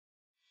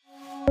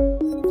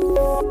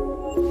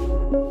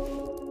Hello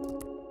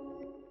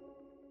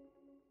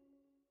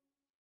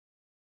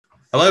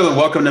and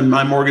welcome to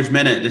My Mortgage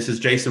Minute. This is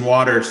Jason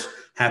Waters.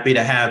 Happy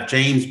to have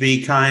James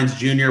B. Kynes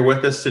Jr.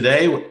 with us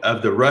today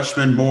of the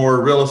Rushman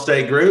Moore Real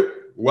Estate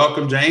Group.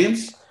 Welcome,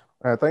 James.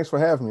 Thanks for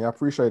having me. I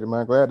appreciate it,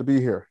 man. Glad to be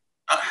here.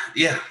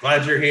 Yeah,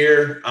 glad you're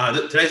here.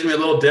 Today's gonna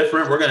be a little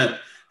different.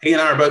 He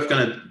and I are both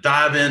gonna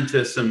dive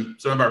into some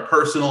of our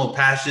personal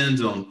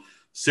passions on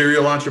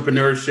serial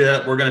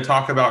entrepreneurship. We're gonna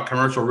talk about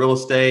commercial real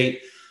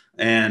estate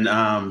and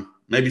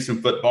maybe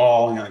some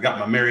football. I got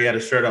my Marietta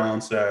shirt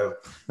on, so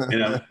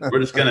we're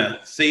just gonna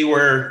see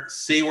where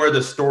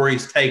the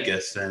stories take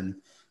us, and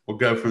we'll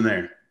go from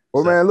there.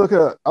 Well, man, look,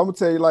 I'm gonna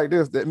tell you like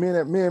this: that me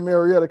and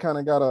Marietta kind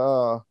of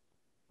got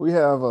we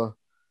have a,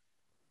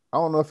 I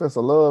don't know if it's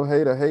a love,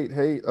 hate, or hate,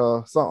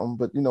 something,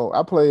 but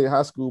I played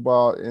high school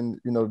ball in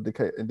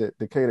the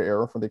Decatur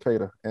era, from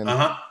Decatur, and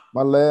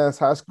my last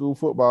high school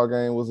football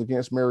game was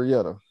against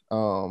Marietta.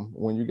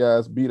 When you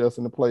guys beat us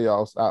in the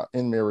playoffs out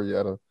in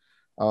Marietta,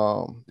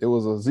 it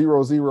was a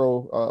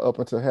 0-0 up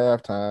until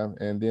halftime,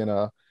 and then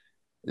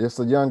it's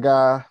a young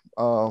guy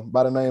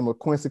by the name of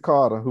Quincy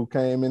Carter who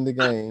came in the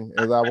game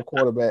as our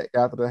quarterback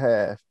after the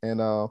half,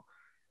 and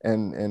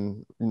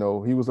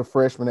he was a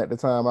freshman at the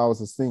time. I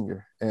was a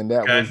senior, and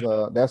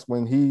that's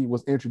when he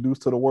was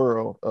introduced to the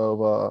world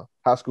of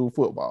high school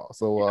football.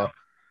 So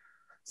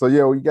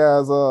yeah, you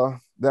guys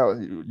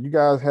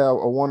have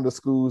one of the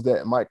schools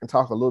that Mike can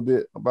talk a little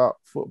bit about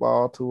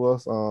football to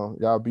us.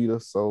 Y'all beat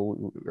us,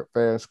 so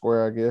fair and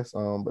square, I guess.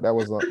 But that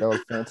was a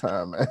fun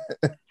time, man.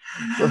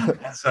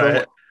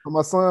 so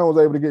my son was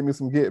able to get me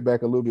some get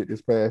back a little bit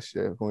this past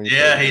year.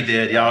 Yeah, he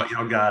did.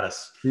 Y'all got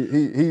us.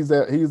 He's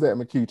at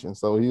McEachin,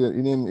 so he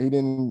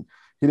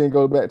didn't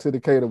go back to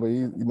Decatur, but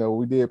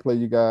we did play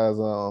you guys.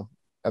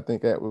 I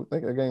think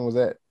the game was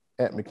at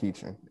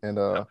McEachin,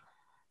 and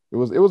it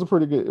was a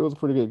pretty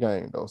good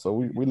game though. So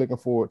we looking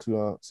forward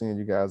to seeing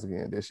you guys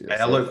again this year.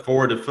 I look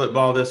forward to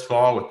football this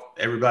fall with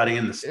everybody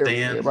in the stands.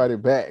 Everybody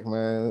back,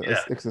 man. Yeah.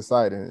 It's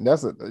exciting.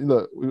 And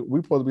look.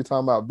 We're supposed to be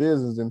talking about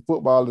business, and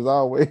football is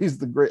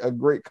always a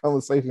great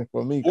conversation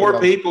for me. More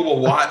people will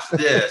watch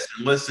this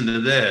and listen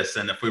to this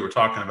than if we were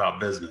talking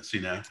about business.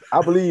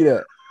 I believe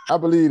that.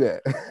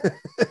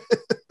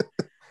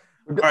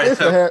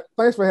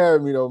 Thanks for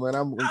having me though, man.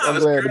 I'm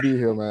glad to be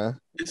here, man.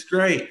 It's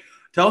great.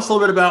 Tell us a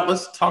little bit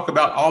let's talk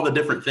about all the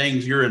different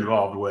things you're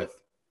involved with.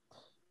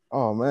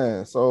 Oh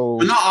man, so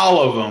not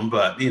all of them,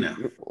 but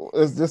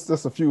it's just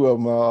a few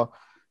of them.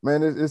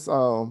 Man, it's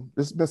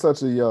been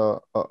such a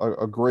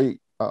great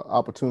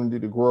opportunity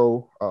to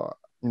grow.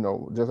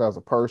 Just as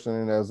a person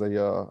and as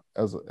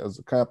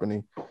a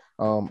company.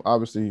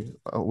 Obviously,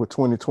 with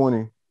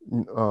 2020,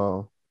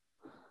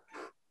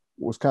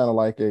 was kind of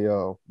like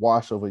a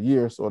wash of a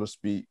year, so to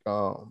speak.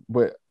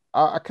 But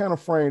I kind of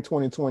framed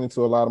 2020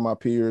 to a lot of my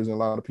peers and a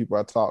lot of people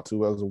I talked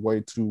to as a way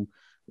to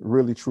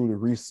really truly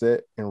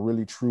reset and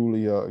really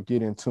truly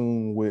get in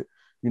tune with,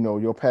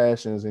 your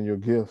passions and your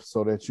gifts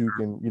so that you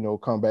can,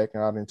 come back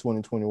out in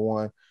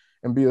 2021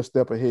 and be a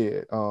step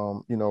ahead.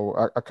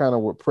 I kind of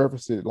would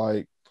preface it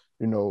like,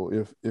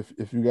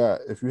 if you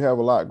have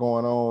a lot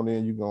going on,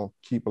 then you're going to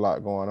keep a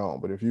lot going on.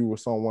 But if you were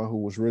someone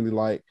who was really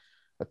like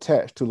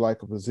attached to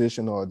like a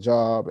position or a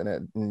job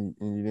and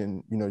you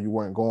didn't, you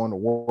weren't going to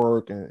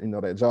work and,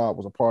 that job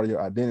was a part of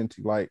your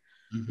identity. Like,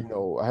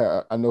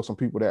 I know some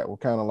people that were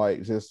kind of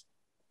like just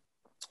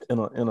in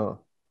a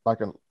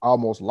like an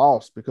almost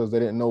lost because they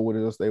didn't know what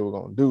it is they were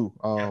going to do.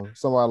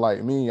 Somebody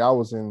like me, I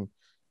was in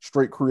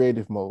straight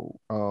creative mode.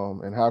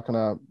 And how can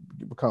I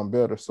become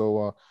better?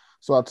 So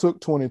I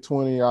took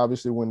 2020,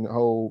 obviously when the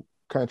whole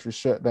country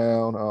shut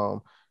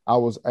down. I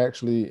was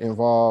actually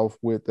involved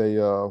with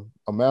a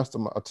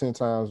mastermind, a 10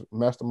 times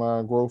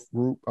mastermind growth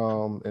group.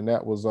 And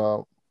that was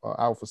our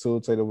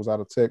facilitator was out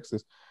of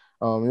Texas.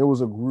 It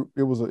was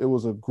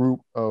a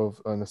group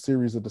of and a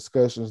series of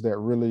discussions that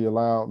really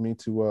allowed me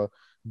to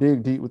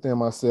dig deep within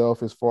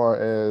myself as far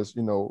as,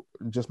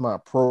 just my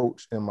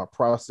approach and my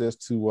process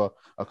to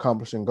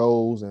accomplishing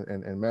goals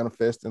and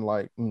manifesting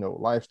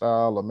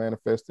lifestyle or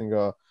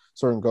manifesting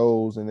certain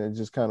goals. And it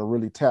just kind of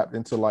really tapped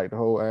into like the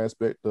whole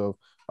aspect of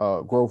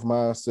growth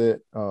mindset,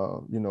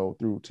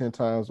 through 10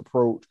 times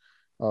approach,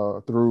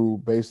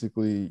 through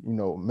basically,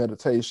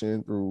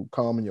 meditation, through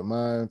calming your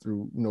mind,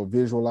 through,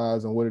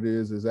 visualizing what it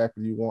is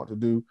exactly you want to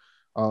do.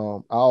 I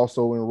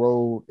also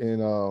enrolled in,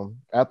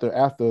 after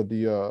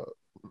the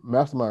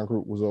mastermind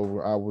group was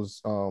over, I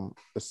was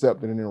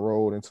accepted and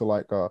enrolled into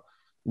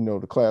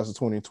the class of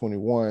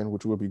 2021,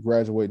 which will be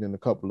graduating in a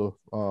couple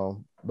of,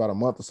 about a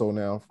month or so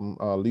now from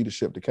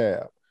leadership to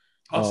CAB.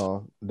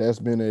 Awesome. That's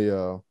been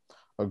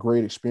a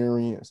great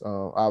experience.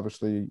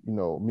 Obviously,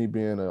 me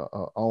being a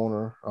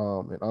owner,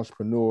 an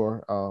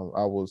entrepreneur,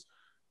 I was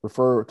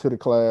referred to the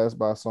class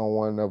by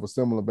someone of a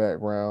similar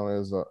background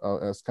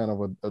as kind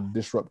of a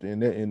disruptor in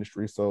that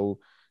industry. So,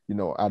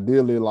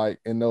 ideally, like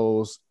in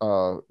those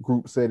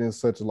group settings,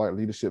 such as like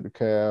Leadership to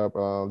CAB,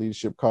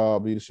 Leadership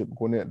Cobb, Leadership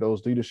Gwinnett,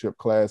 those leadership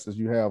classes,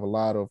 you have a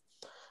lot of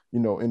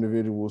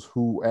individuals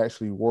who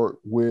actually work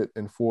with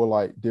and for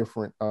like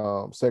different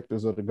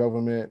sectors of the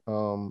government,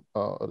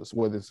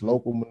 whether it's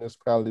local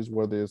municipalities,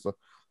 whether it's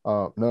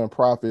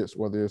nonprofits,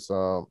 whether it's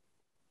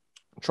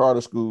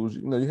charter schools.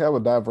 You have a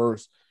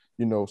diverse,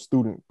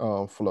 student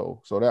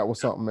flow. So that was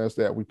something else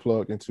that we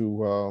plugged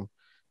into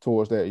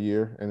towards that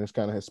year, and it's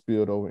kind of has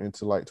spilled over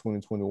into like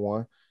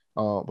 2021.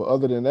 But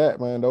other than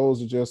that, man,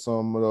 those are just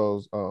some of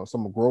those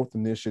some growth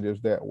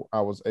initiatives that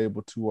I was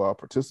able to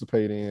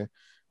participate in.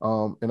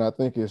 And I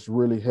think it's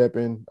really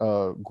helping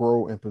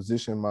grow and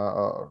position my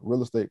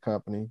real estate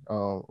company,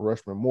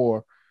 Rushman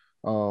Moore,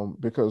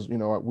 because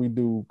we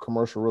do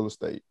commercial real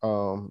estate.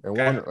 And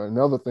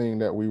another thing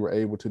that we were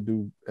able to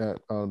do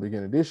at the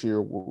beginning of this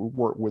year, we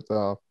worked with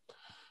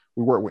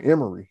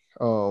Emory.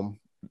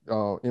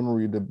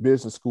 Emory, the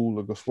business school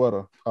of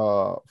Gosweta,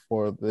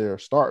 for their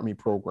Start Me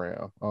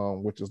program,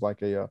 which is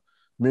like a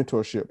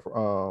mentorship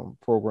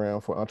program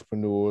for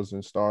entrepreneurs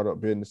and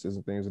startup businesses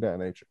and things of that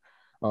nature.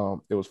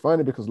 It was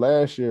funny because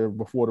last year,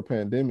 before the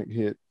pandemic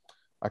hit,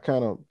 I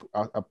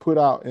put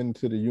out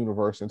into the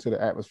universe, into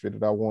the atmosphere,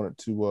 that I wanted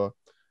to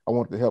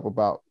help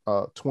about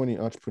 20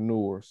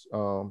 entrepreneurs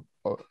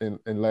in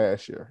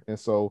last year. And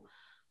so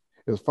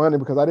it was funny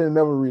because I didn't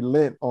never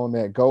relent on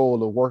that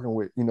goal of working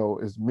with,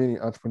 as many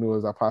entrepreneurs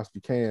as I possibly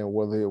can,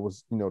 whether it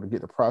was, to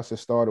get the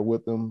process started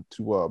with them,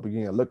 to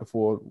begin looking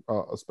for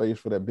a space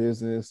for their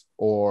business,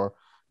 or,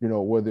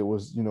 whether it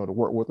was, to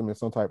work with them in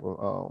some type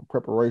of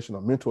preparation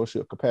or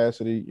mentorship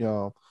capacity.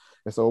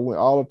 And so it went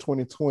all of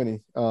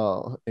 2020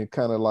 and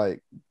kind of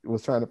like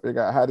was trying to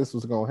figure out how this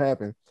was going to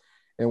happen.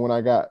 And when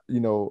I got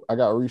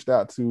reached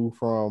out to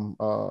from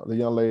the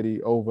young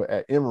lady over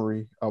at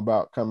Emory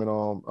about coming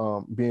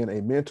on, being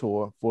a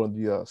mentor for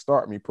the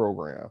Start Me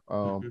program.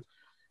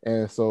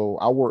 And so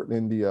I worked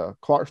in the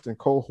Clarkston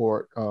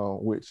cohort,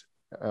 which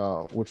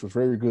was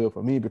very good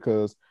for me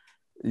because,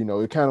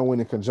 it kind of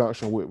went in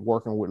conjunction with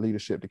working with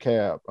Leadership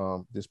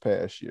DeKalb this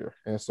past year.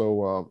 And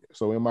so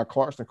in my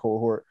Clarkston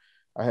cohort,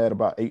 I had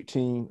about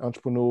 18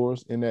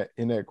 entrepreneurs in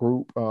that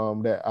group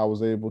that I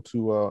was able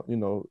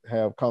to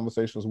have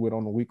conversations with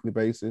on a weekly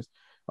basis.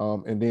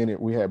 And then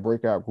we had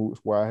breakout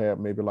groups where I had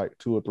maybe like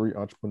 2 or 3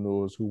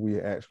 entrepreneurs who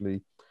we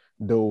actually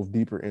dove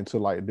deeper into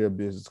like their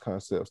business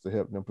concepts to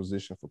help them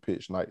position for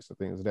pitch nights and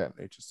things of that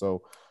nature.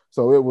 So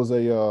it was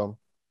a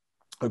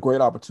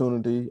great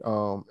opportunity.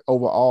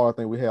 Overall, I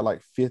think we had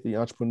like 50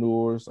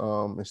 entrepreneurs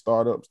and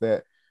startups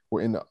that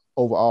were in the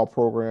overall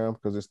program,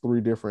 because there's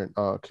 3 different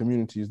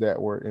communities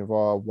that were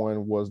involved.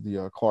 One was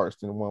the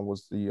Clarkston, one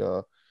was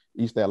the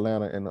East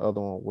Atlanta, and the other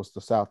one was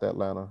the South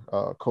Atlanta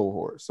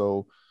cohort.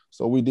 So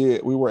we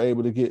were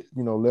able to get,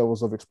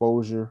 levels of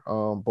exposure,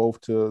 both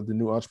to the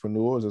new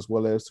entrepreneurs as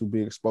well as to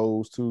be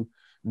exposed to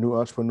new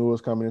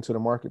entrepreneurs coming into the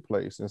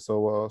marketplace. And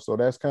so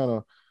that's kind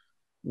of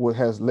what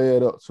has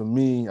led up to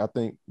me, I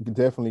think,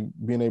 definitely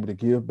being able to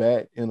give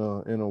back in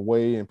a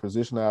way and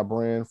position our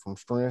brand from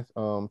strength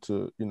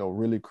to,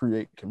 really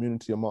create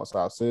community amongst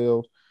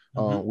ourselves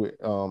with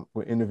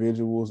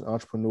individuals,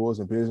 entrepreneurs,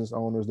 and business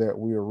owners that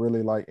we are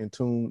really like in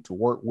tune to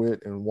work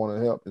with and want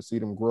to help and see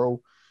them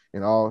grow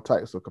in all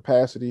types of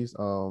capacities.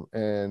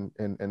 And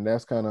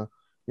that's kind of,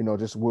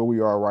 just where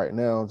we are right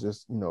now,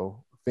 just,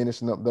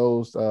 finishing up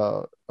those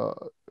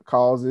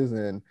causes.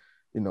 And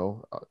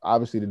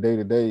obviously the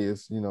day-to-day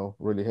is,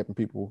 really helping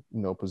people,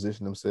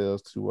 position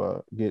themselves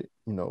to get,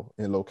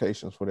 in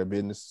locations for their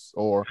business,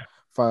 or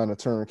find a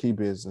turnkey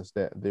business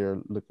that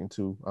they're looking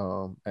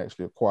to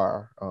actually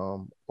acquire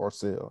or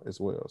sell as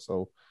well.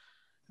 So,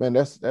 man,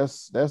 that's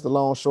the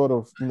long short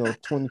of,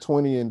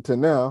 2020 and to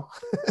now.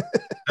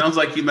 Sounds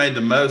like you made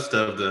the most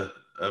of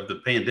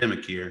the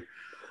pandemic year.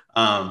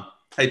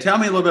 Hey, tell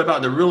me a little bit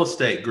about the real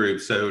estate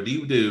group. So do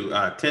you do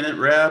tenant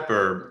rep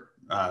or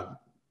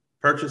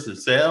purchase and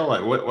sell?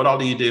 Like what all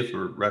do you do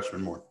for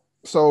Rushman Moore?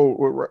 So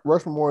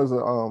Rushman Moore is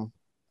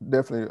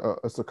definitely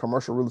it's a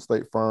commercial real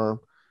estate firm.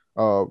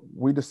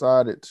 We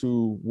decided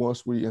to,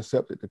 once we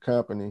incepted the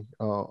company,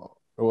 well,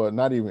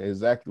 not even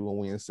exactly when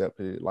we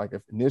incepted it. Like,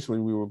 if initially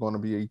we were going to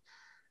be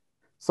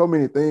so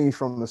many things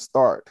from the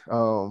start,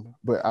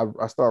 but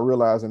I started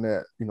realizing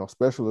that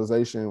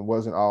specialization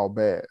wasn't all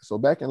bad. So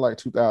back in like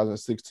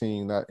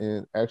 2016, I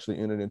actually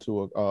entered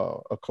into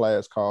a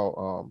class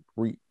called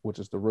REAP, which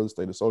is the Real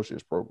Estate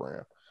Associates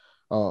Program.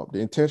 The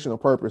intentional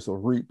purpose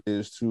of REAP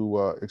is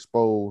to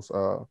expose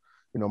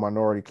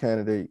minority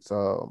candidates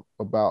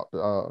about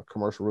the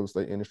commercial real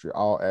estate industry,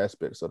 all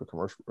aspects of the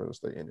commercial real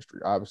estate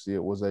industry. Obviously,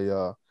 it was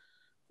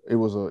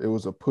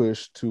a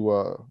push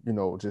to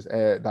just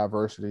add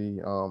diversity,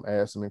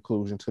 add some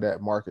inclusion to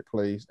that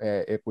marketplace,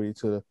 add equity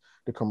to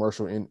the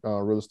commercial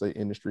real estate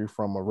industry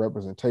from a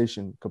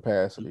representation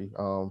capacity.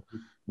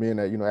 Meaning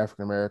that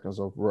African Americans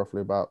are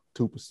roughly about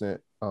 2%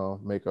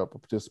 makeup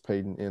of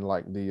participating in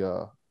like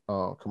the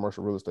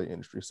commercial real estate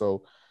industry.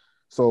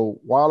 So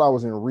while I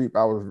was in REAP,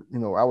 I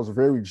was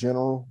very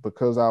general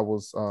because I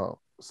was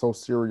so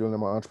serial in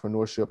my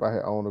entrepreneurship. I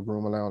had owned a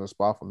grooming lounge and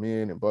spa for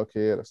men in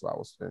Buckhead. So I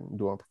was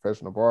doing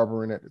professional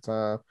barbering at the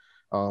time.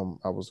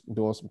 I was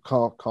doing some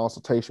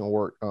consultation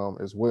work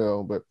as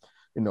well. But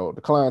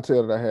the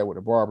clientele that I had with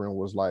the barbering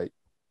was like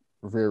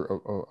very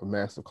a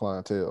massive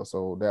clientele.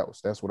 So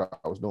that's what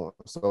I was doing.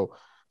 So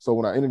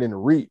when I entered in the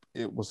REAP,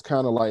 it was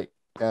kind of like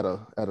at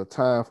a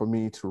time for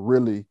me to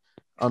really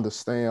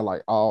understand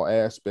like all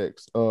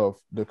aspects of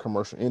the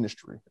commercial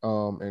industry,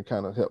 and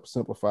kind of help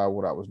simplify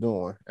what I was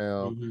doing.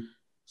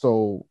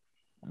 So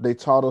they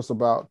taught us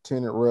about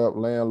tenant rep,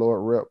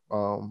 landlord rep,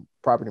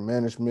 property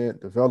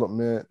management,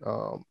 development,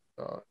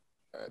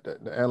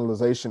 the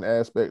analyzation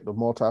aspect of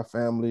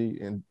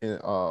multifamily and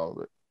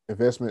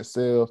investment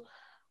sales.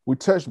 We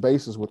touched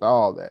bases with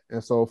all that.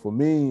 And so for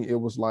me, it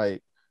was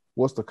like,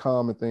 what's the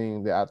common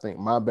thing that I think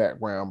my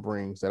background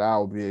brings that I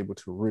will be able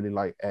to really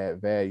like add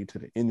value to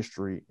the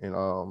industry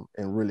and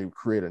really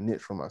create a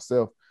niche for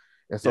myself.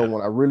 And so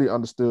when I really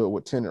understood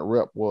what tenant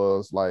rep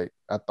was, like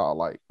I thought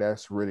like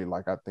that's really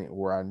like I think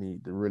where I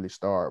need to really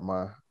start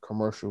my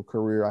commercial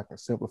career. I can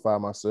simplify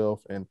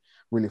myself and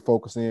really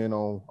focus in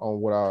on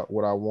what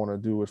I want to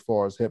do as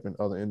far as helping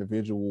other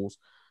individuals,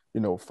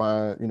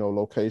 find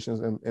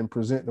locations and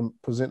present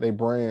their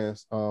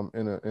brands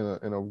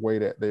in a way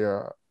that they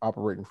are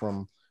operating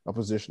from a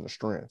position of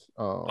strength,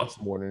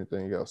 Awesome. more than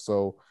anything else.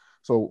 So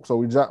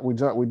we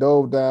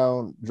dove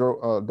down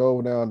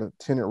the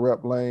tenant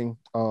rep lane,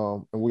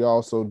 and we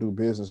also do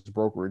business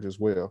brokerage as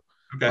well.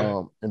 Okay.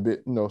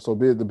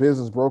 The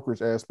business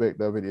brokerage aspect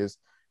of it is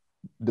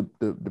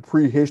the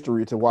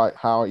prehistory to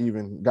how I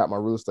even got my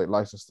real estate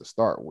license to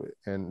start with,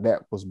 and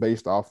that was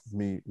based off of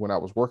me when I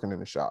was working in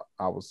the shop.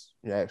 I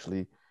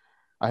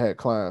had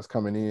clients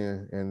coming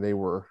in and they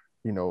were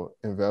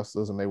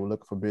investors, and they were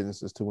looking for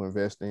businesses to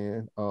invest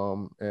in,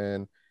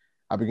 and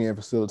I began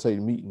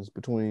facilitating meetings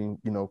between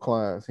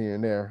clients here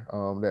and there,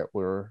 that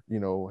were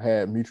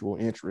had mutual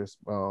interests,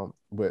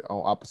 but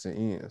on opposite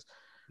ends.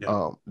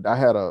 I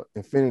had an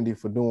affinity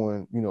for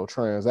doing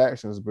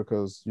transactions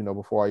because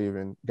before I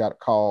even got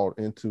called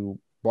into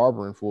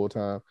barbering full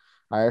time,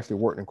 I actually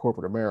worked in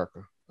corporate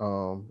America,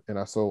 and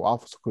I sold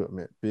office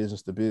equipment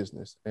business to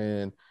business.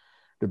 And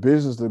the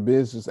business to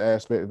business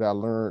aspect that I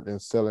learned in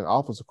selling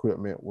office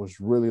equipment was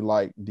really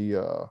like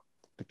the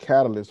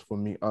catalyst for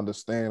me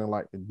understanding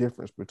like the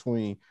difference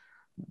between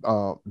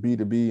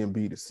B2B and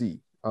B2C.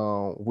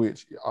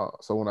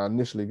 So when I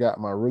initially got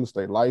my real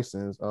estate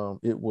license,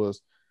 it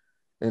was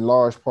in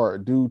large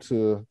part due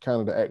to kind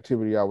of the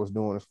activity I was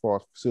doing as far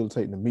as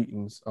facilitating the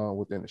meetings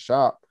within the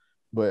shop.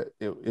 But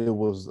it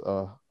was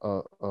a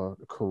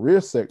career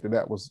sector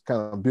that was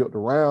kind of built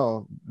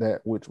around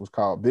that, which was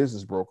called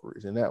business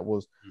brokerage. And that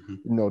was,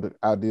 the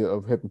idea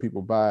of helping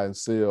people buy and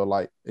sell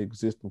like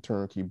existing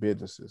turnkey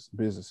businesses.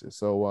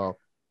 So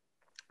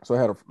I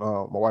had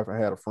my wife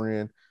had a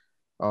friend.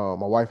 My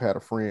wife had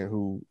a friend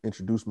who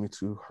introduced me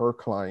to her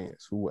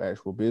clients who were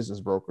actual business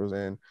brokers,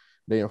 and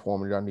they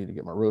informed me that I need to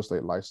get my real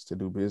estate license to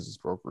do business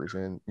brokerage.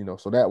 And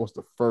so that was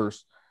the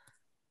first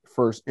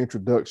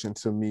introduction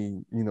to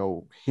me,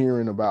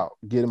 hearing about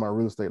getting my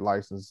real estate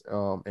license,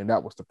 and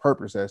that was the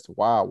purpose as to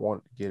why I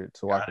wanted to get it,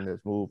 so I can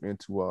just move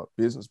into a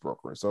business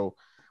broker. And so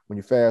when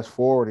you fast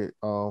forward it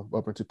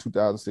up into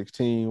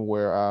 2016,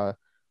 where I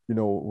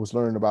was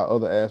learning about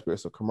other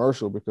aspects of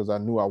commercial, because I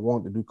knew I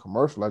wanted to do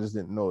commercial. I just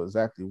didn't know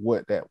exactly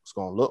what that was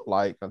going to look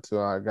like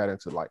until I got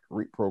into like the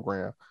REAP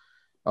program.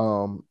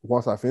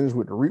 Once I finished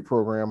with the REAP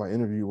program, I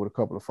interviewed with a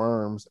couple of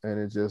firms, and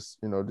it just,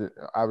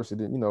 obviously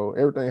didn't,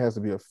 everything has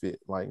to be a fit.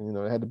 Like,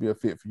 it had to be a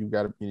fit for you.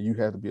 You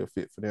have to be a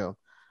fit for them.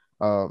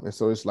 And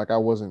so it's like I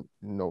wasn't,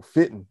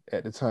 fitting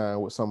at the time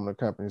with some of the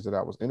companies that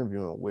I was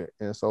interviewing with.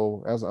 And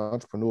so as an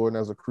entrepreneur and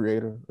as a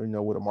creator,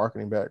 with a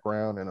marketing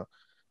background and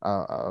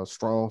a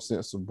strong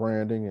sense of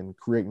branding and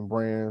creating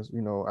brands,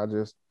 I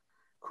just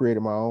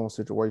created my own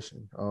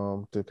situation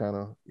to kind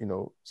of,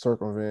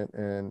 circumvent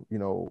and,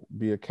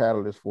 be a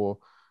catalyst for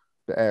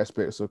the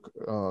aspects of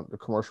the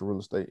commercial real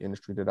estate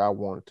industry that I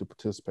wanted to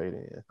participate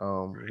in,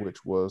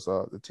 which was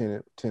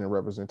the tenant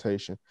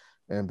representation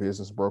and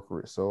business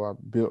brokerage. So I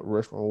built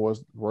Rushmore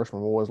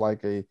was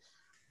like a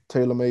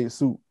tailor-made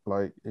suit.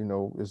 Like,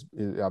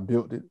 I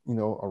built it,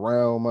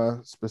 around my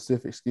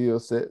specific skill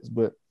sets,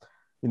 but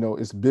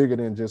it's bigger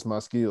than just my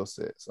skill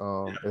sets.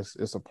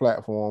 It's a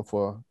platform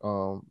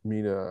for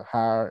me to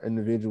hire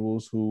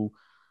individuals who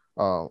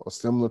are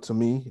similar to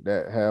me,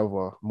 that have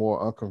a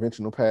more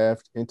unconventional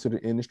path into the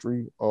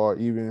industry, or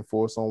even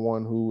for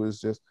someone who is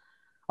just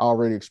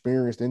already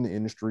experienced in the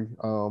industry,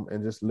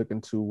 and just looking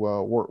to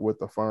work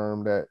with a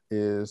firm that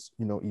is,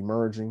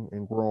 emerging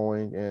and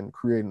growing and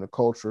creating a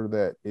culture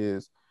that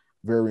is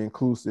very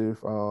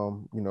inclusive.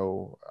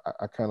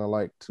 I kind of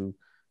like to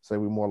say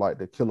we're more like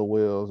the killer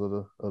whales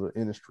of the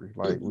industry.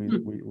 Like we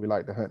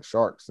like to hunt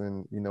sharks,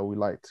 and we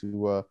like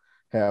to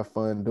have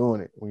fun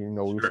doing it. So we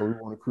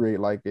want to create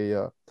like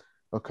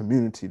a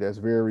community that's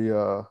very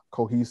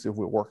cohesive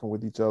with working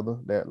with each other,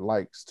 that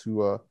likes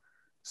to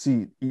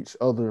see each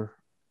other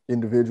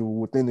individual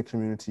within the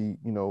community,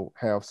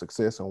 have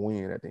success and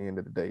win at the end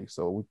of the day.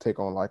 So we take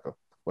on like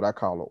what I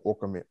call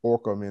an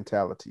orca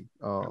mentality,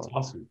 That's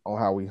awesome. on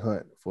how we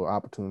hunt for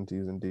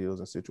opportunities and deals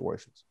and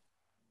situations.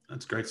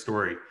 That's a great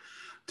story.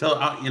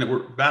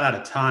 we're about out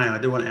of time. I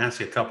do want to ask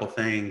you a couple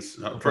things.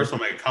 Okay. First, I'll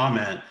make a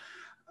comment.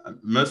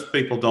 Most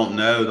people don't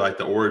know like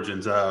the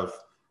origins of,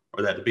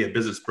 or that to be a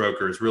business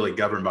broker is really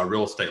governed by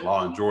real estate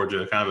law in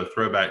Georgia. Kind of a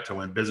throwback to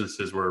when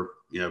businesses were,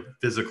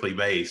 physically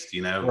based.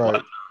 A lot of Right.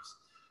 times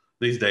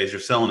these days you're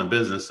selling a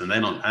business and they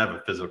don't have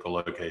a physical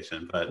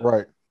location. But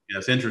Right.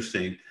 it's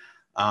interesting.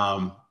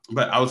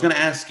 But I was going to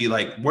ask you,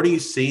 like, what are you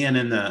seeing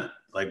in the,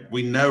 like,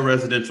 we know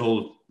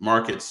residential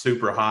market's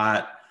super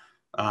hot.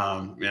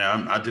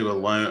 I do a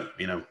loan,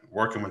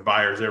 working with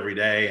buyers every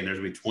day, and there's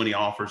gonna be 20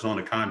 offers on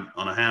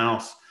a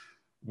house.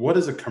 What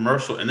is a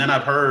commercial? And then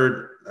I've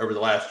heard over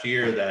the last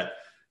year that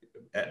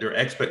their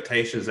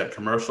expectations that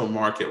commercial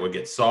market would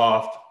get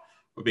soft,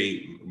 would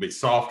be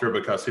softer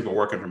because people are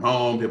working from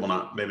home, people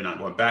maybe not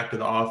going back to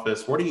the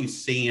office. What are you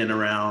seeing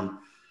around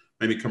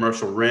maybe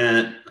commercial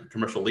rent,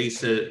 commercial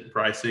lease it,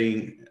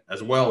 pricing,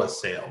 as well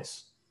as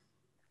sales?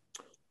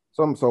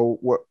 So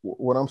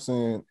what I'm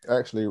seeing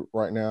actually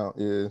right now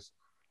is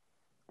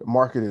the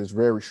market is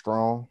very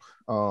strong,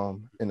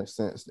 in a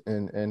sense,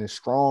 and it's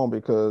strong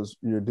because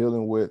you're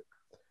dealing with,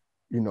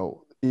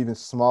 even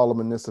smaller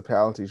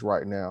municipalities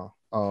right now,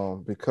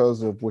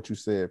 because of what you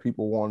said.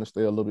 People want to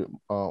stay a little bit,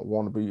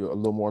 want to be a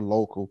little more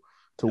local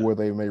to Yeah. where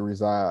they may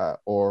reside,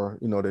 or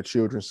their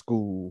children's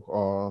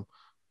school,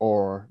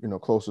 or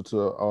closer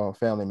to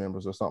family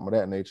members or something of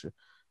that nature.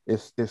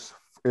 It's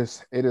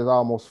it's it is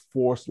almost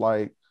forced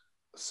like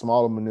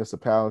smaller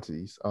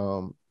municipalities,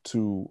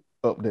 to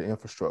up their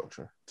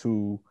infrastructure,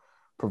 to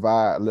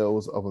provide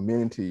levels of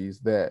amenities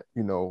that,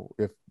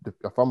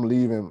 if I'm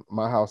leaving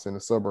my house in the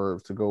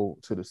suburbs to go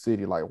to the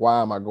city, like,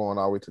 why am I going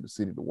all the way to the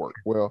city to work?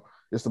 Well,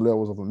 it's the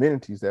levels of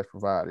amenities that's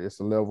provided. It's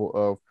the level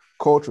of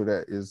culture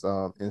that is,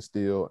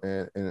 instilled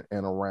and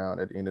around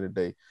at the end of the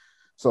day.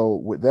 So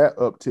with that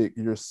uptick,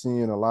 you're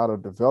seeing a lot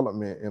of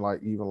development in,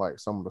 like, even like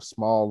some of the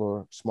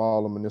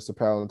smaller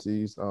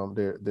municipalities.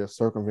 They're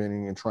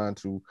circumventing and trying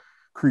to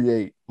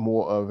create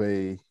more of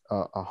a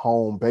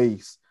home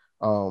base,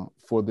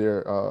 for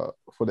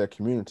their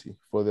community,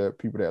 for their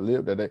people that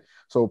live there.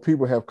 So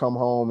people have come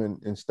home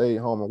and stayed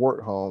home and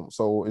worked home.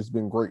 So it's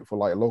been great for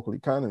like local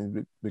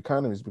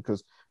economies,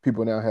 because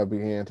people now have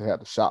began to have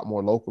to shop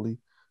more locally.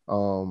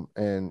 And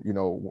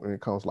when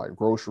it comes like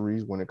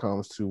groceries, when it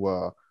comes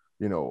to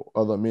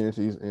other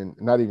amenities, and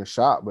not even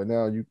shop, but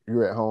now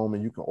you're at home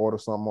and you can order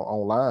something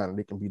online and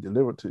it can be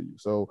delivered to you.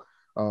 So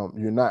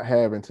you're not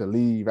having to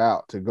leave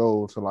out to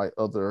go to like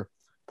other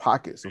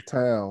pockets of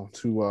town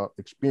to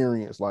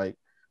experience like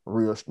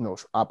real,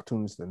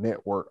 opportunities to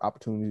network,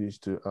 opportunities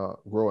to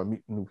grow and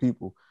meet new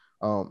people.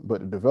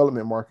 But the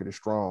development market is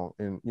strong,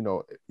 and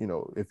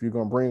if you're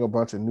going to bring a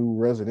bunch of new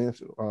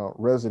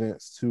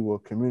residents to a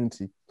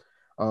community,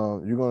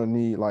 you're going to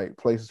need like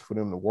places for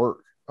them to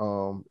work,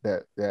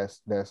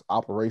 that's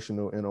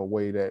operational in a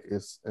way that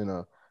is in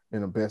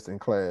a best in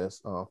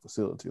class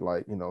facility.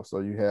 Like, so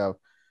you have,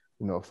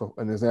 so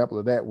an example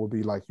of that would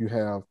be like you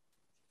have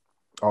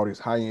all these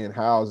high end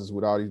houses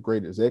with all these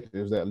great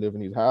executives that live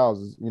in these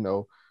houses,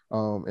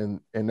 and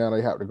now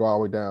they have to go all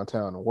the way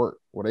downtown to work.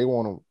 Well, they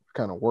want to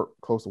kind of work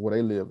close to where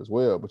they live as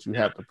well, but you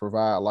Yeah. have to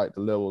provide like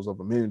the levels of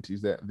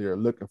amenities that they're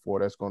looking for.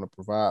 That's going to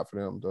provide for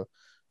them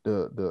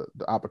the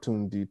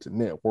opportunity to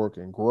network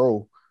and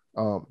grow,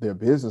 their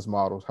business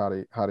models how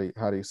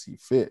they see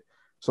fit.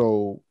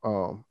 So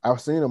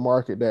I've seen a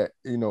market that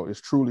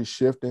is truly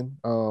shifting,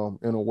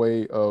 in a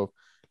way of,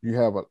 you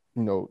have a,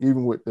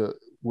 even with a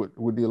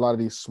lot of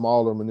these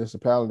smaller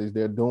municipalities,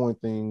 they're doing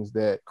things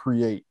that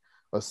create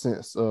a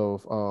sense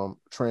of,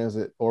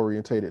 transit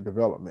orientated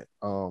development.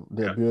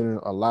 They're Yeah. building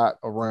a lot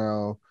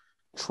around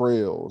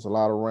trails, a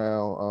lot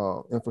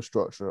around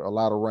infrastructure, a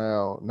lot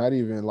around not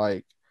even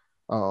like,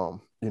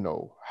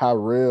 high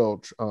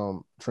rail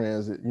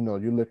transit.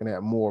 You're looking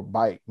at more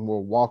bike,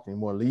 more walking,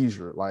 more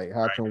leisure. Like,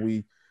 how Right. can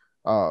we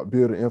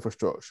build an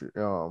infrastructure?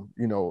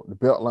 The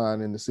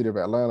Beltline in the city of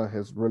Atlanta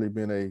has really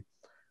been a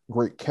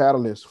great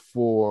catalyst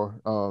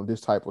for this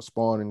type of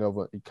spawning of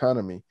an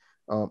economy,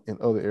 in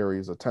other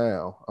areas of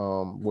town.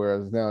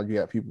 Whereas now you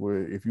got people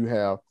where, if you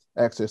have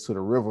access to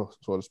the river,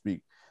 so to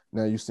speak,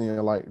 now you're seeing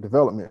like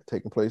development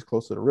taking place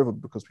close to the river,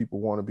 because people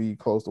want to be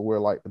close to where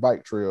like the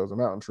bike trails, the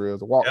mountain trails,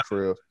 the walk Yeah.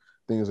 trails,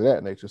 things of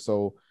that nature.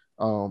 So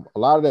a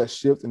lot of that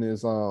shifting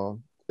is,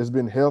 it's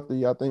been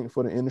healthy, I think,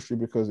 for the industry,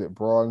 because it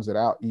broadens it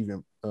out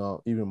even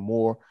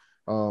more.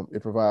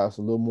 It provides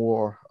a little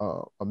more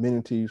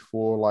amenities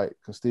for like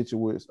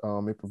constituents.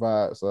 It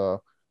provides,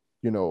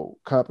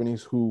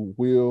 companies who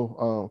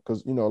will,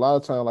 because a lot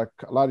of time, like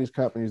a lot of these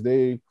companies,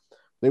 they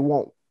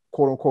won't,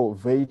 quote unquote,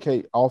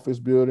 vacate office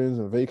buildings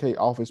and vacate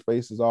office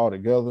spaces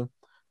altogether.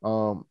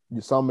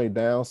 Some may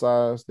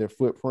downsize their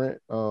footprint.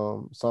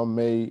 Some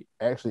may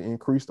actually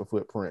increase the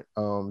footprint.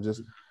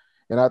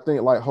 And I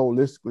think like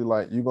holistically,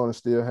 like you're going to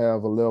still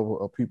have a level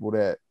of people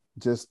that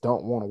just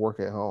don't want to work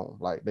at home.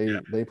 Like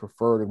Yeah. they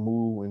prefer to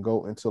move and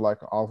go into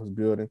like an office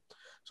building.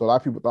 So a lot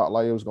of people thought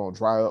like it was going to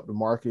dry up the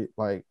market.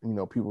 Like,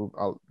 people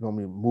are going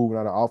to be moving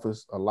out of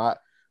office a lot.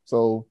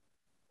 So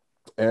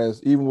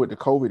as even with the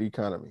COVID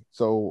economy,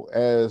 so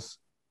as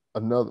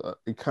another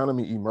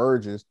economy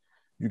emerges,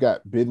 you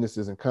got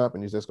businesses and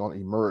companies that's going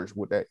to emerge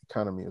with that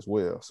economy as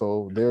well.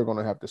 So they're going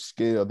to have to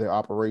scale their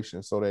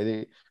operations so that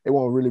they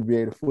won't really be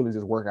able to fully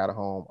just work out of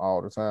home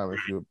all the time. If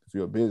you're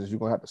a business, you're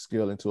going to have to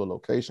scale into a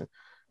location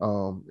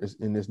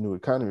in this new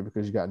economy,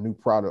 because you got new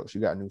products,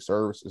 you got new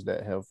services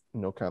that have,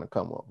 kind of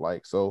come up.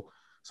 Like, so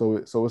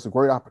it's a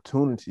great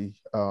opportunity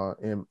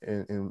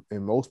in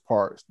most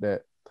parts,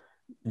 that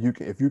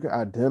if you can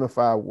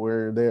identify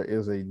where there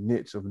is a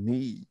niche of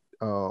need.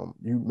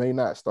 You may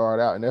not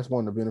start out, and that's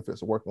one of the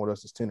benefits of working with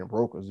us as tenant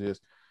brokers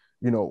is,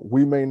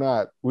 we may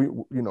not,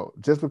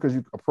 just because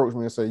you approach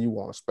me and say you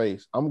want a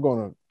space, I'm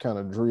going to kind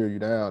of drill you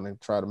down and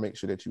try to make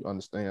sure that you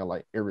understand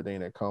like everything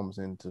that comes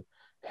into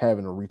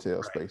having a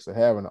retail space or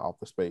having an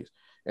office space.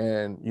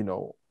 And,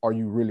 are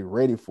you really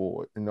ready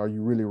for it? And are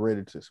you really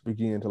ready to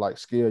begin to like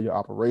scale your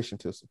operation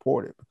to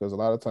support it? Because a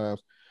lot of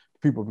times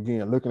people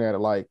begin looking at it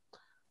like,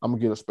 I'm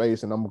gonna get a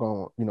space and I'm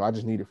going, I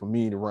just need it for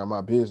me to run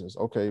my business.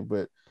 Okay.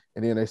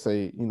 And then they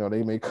say,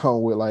 they may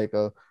come with like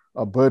a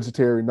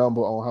budgetary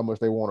number on how much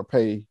they want to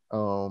pay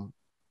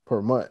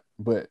per month,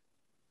 but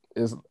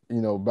it's,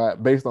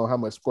 based on how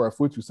much square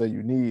foot you say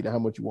you need and how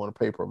much you want to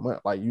pay per month,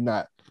 like you're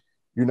not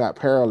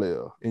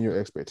parallel in your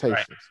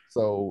expectations. Right.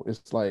 So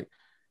it's like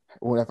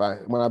when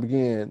I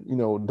begin,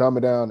 dumb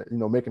it down,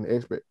 making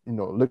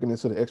looking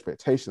into the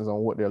expectations on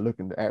what they're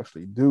looking to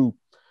actually do,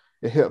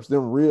 it helps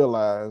them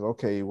realize,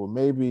 okay, well,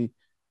 maybe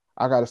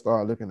I got to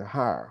start looking to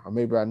hire, or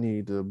maybe I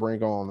need to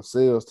bring on a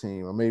sales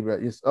team, or maybe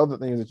it's other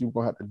things that you're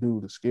going to have to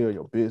do to scale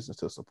your business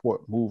to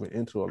support moving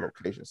into a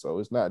location. So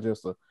it's not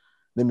just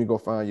let me go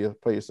find your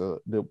place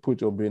to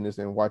put your business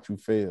and watch you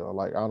fail.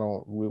 Like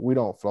we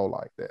don't flow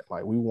like that.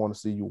 Like we want to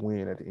see you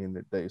win at the end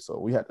of the day. So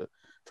we have to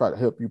try to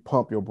help you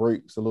pump your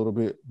brakes a little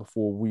bit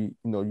before you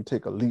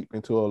take a leap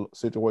into a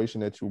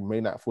situation that you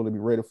may not fully be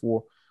ready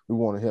for. We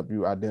want to help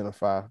you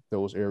identify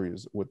those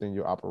areas within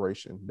your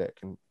operation that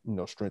can,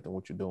 strengthen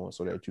what you're doing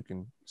so that you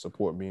can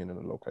support being in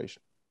a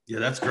location. Yeah,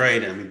 that's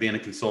great. I mean, being a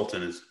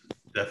consultant is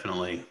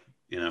definitely,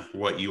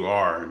 what you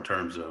are in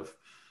terms of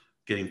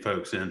getting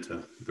folks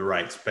into the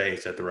right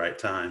space at the right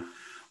time.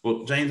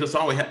 Well, James, that's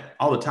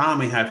all the time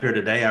we have here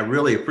today. I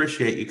really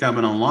appreciate you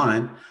coming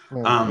online.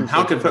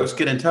 How can folks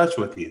get in touch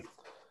with you?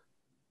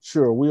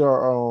 Sure. We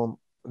are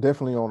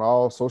definitely on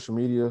all social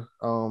media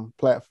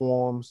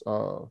platforms,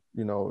 and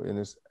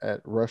it's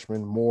at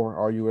Rushman Moore,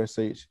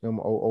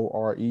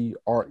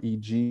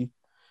 RUSHMOOREREG.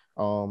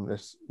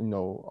 That's,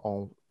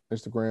 on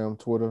Instagram,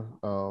 Twitter.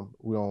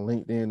 We're on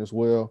LinkedIn as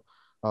well.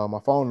 My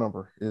phone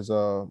number is,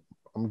 I'm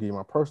gonna give you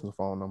my personal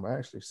phone number,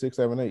 actually,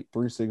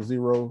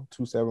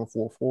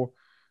 678-360-2744.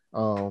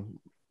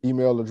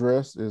 Email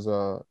address is,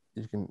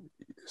 you can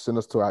send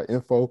us to our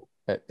info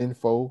at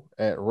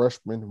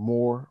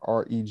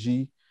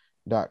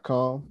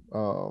rushmanmoorereg.com.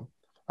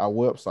 Our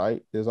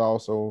website is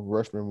also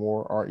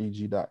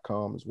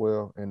rushmanmoorereg.com as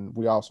well. And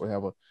we also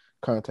have a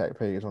contact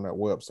page on that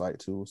website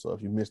too. So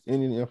if you missed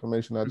any of the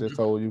information I just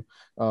told you,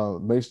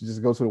 make sure you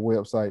just go to the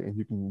website, and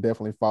you can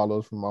definitely follow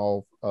us from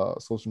all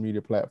social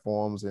media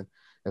platforms, and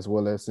as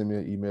well as send me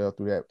an email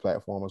through that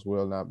platform as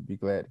well. And I'd be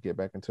glad to get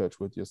back in touch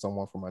with you.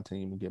 Someone from my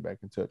team will get back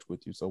in touch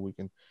with you so we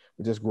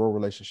just grow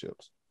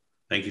relationships.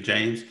 Thank you,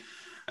 James.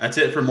 That's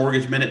it for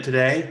Mortgage Minute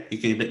today. You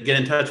can get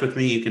in touch with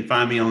me. You can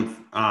find me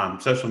on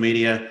social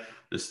media.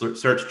 Just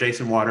search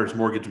Jason Waters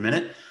Mortgage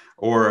Minute,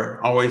 or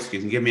always you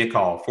can give me a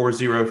call,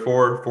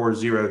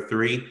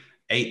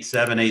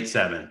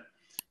 404-403-8787.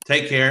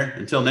 Take care.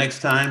 Until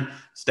next time,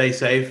 stay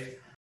safe